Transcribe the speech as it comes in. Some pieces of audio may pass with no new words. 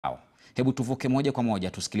Hebu tuvuke moja kwa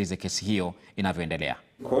moja tusikilize kesi hiyo inavyoendelea.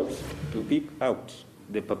 Courts to pick out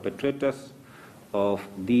the perpetrators of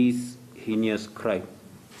this heinous crime.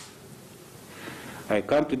 I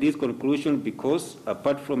come to this conclusion because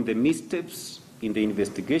apart from the missteps in the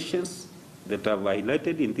investigations that are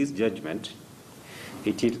violated in this judgment,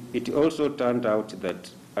 it also turned out that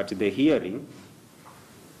at the hearing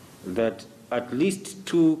that at least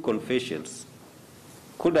 2 confessions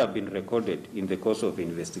could have been recorded in the course of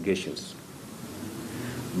investigations.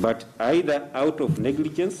 But either out of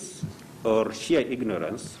negligence or sheer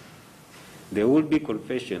ignorance, the would-be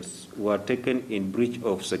confessions were taken in breach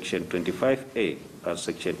of Section 25A and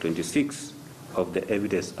Section 26 of the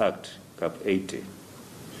Evidence Act, Cap 80,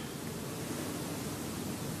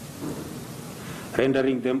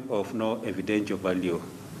 rendering them of no evidential value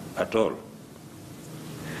at all.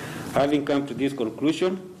 Having come to this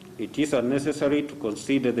conclusion, it is unnecessary to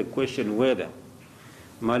consider the question whether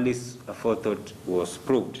malice aforethought was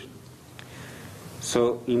proved.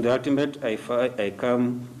 So in the ultimate, I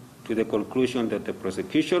come to the conclusion that the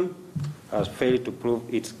prosecution has failed to prove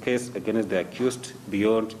its case against the accused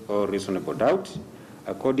beyond all reasonable doubt.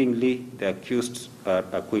 Accordingly, the accused are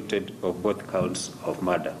acquitted of both counts of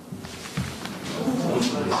murder.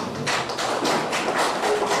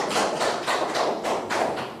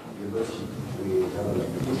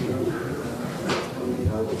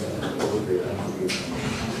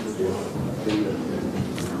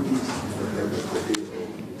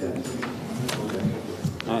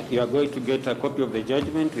 You are going to get a copy of the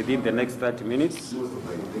judgment within the next 30 minutes.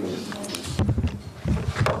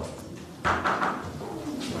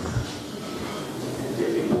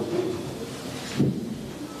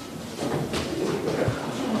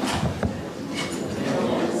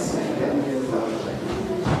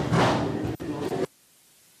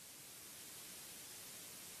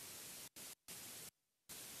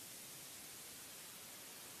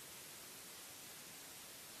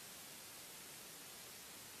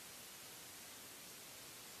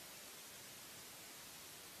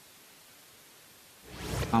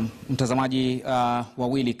 Mtazamaji,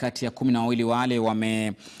 wawili kati ya 12 wale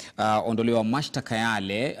wameondolewa mashtaka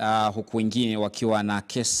yale, huku wengine wakiwa na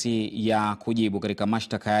kesi ya kujibu katika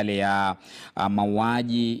mashtaka yale ya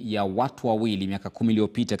mauaji ya watu wawili miaka 10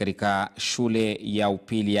 iliyopita katika shule ya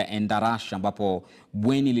upili ya Endarasha, ambapo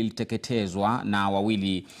bweni liliteketezwa na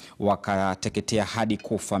wawili wakateketea hadi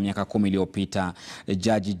kufa miaka 10 iliyopita.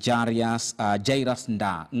 Jaji Jairus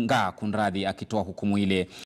Nga kunradhi akitoa hukumu ile